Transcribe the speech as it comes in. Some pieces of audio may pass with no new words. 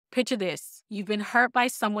Picture this. You've been hurt by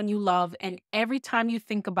someone you love, and every time you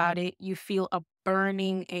think about it, you feel a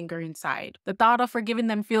burning anger inside. The thought of forgiving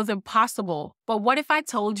them feels impossible. But what if I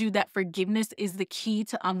told you that forgiveness is the key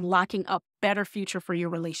to unlocking a better future for your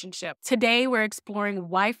relationship? Today, we're exploring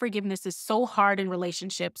why forgiveness is so hard in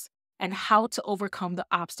relationships and how to overcome the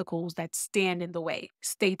obstacles that stand in the way.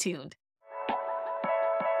 Stay tuned.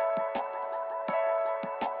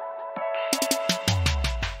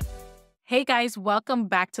 Hey guys, welcome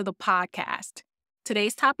back to the podcast.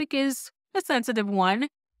 Today's topic is a sensitive one,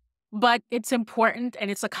 but it's important and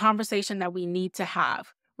it's a conversation that we need to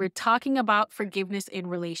have. We're talking about forgiveness in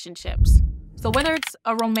relationships. So whether it's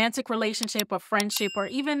a romantic relationship, a friendship, or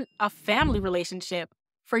even a family relationship,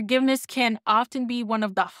 forgiveness can often be one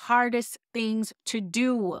of the hardest things to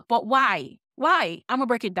do. But why? Why? I'm gonna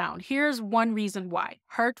break it down. Here's one reason why.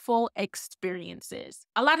 Hurtful experiences.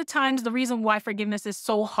 A lot of times, the reason why forgiveness is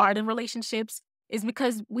so hard in relationships is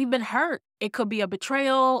because we've been hurt. It could be a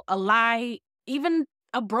betrayal, a lie, even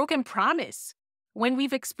a broken promise. When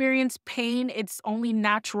we've experienced pain, it's only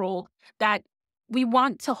natural that we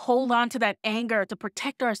want to hold on to that anger to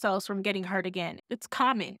protect ourselves from getting hurt again. It's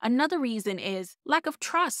common. Another reason is lack of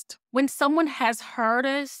trust. When someone has hurt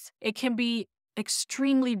us, it can be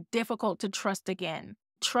extremely difficult to trust again.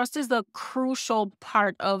 Trust is the crucial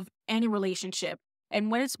part of any relationship. And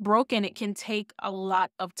when it's broken, it can take a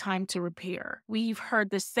lot of time to repair. We've heard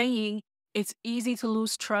the saying, it's easy to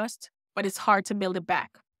lose trust, but it's hard to build it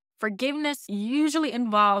back. Forgiveness usually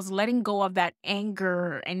involves letting go of that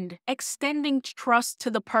anger and extending trust to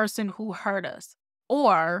the person who hurt us,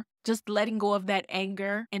 or just letting go of that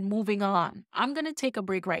anger and moving on. I'm going to take a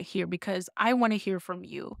break right here because I want to hear from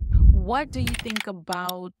you. What do you think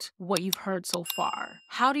about what you've heard so far?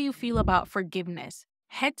 How do you feel about forgiveness?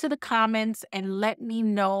 Head to the comments and let me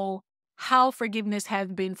know how forgiveness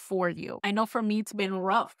has been for you. I know for me, it's been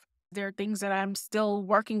rough. There are things that I'm still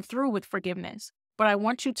working through with forgiveness. But I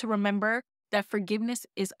want you to remember that forgiveness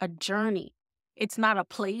is a journey. It's not a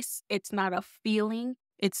place. It's not a feeling.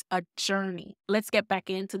 It's a journey. Let's get back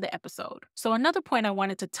into the episode. So another point I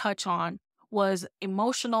wanted to touch on was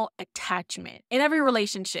emotional attachment. In every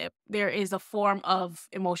relationship, there is a form of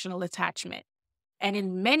emotional attachment. And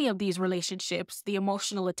in many of these relationships, the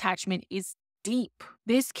emotional attachment is deep.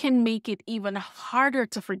 This can make it even harder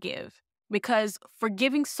to forgive, because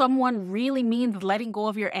forgiving someone really means letting go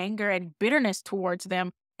of your anger and bitterness towards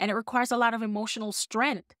them, and it requires a lot of emotional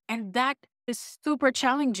strength, and that is super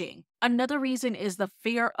challenging. Another reason is the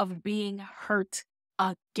fear of being hurt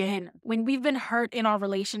again. When we've been hurt in our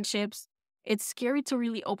relationships, it's scary to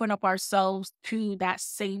really open up ourselves to that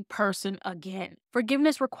same person again.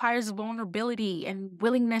 Forgiveness requires vulnerability and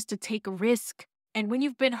willingness to take a risk. And when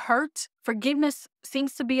you've been hurt, forgiveness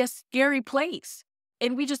seems to be a scary place.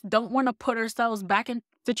 And we just don't want to put ourselves back in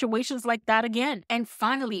situations like that again. And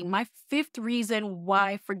finally, my fifth reason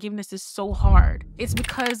why forgiveness is so hard is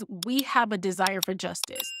because we have a desire for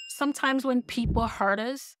justice. Sometimes when people hurt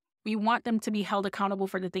us, we want them to be held accountable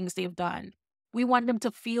for the things they've done. We want them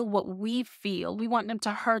to feel what we feel. We want them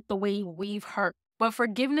to hurt the way we've hurt. But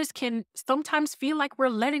forgiveness can sometimes feel like we're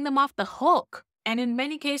letting them off the hook. And in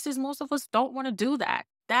many cases, most of us don't want to do that.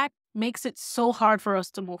 That makes it so hard for us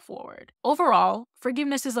to move forward. Overall,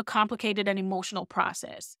 forgiveness is a complicated and emotional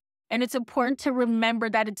process. And it's important to remember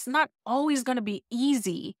that it's not always going to be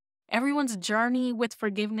easy. Everyone's journey with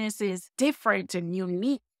forgiveness is different and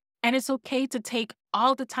unique. And it's okay to take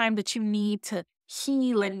all the time that you need to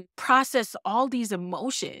heal and process all these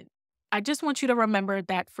emotions. I just want you to remember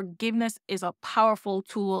that forgiveness is a powerful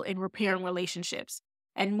tool in repairing relationships.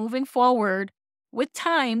 And moving forward, with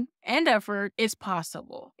time and effort, is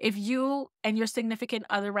possible. If you and your significant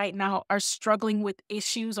other right now are struggling with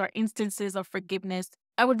issues or instances of forgiveness,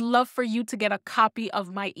 I would love for you to get a copy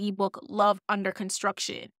of my ebook, Love Under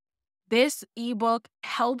Construction. This ebook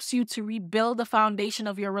helps you to rebuild the foundation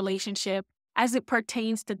of your relationship as it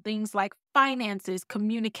pertains to things like finances,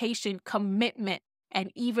 communication, commitment,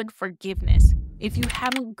 and even forgiveness. If you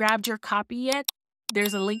haven't grabbed your copy yet,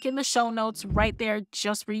 there's a link in the show notes right there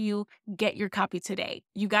just for you. Get your copy today.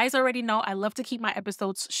 You guys already know I love to keep my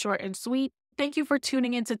episodes short and sweet. Thank you for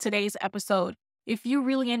tuning into today's episode. If you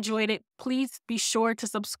really enjoyed it, please be sure to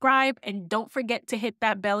subscribe and don't forget to hit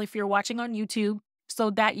that bell if you're watching on YouTube so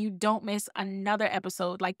that you don't miss another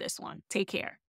episode like this one. Take care.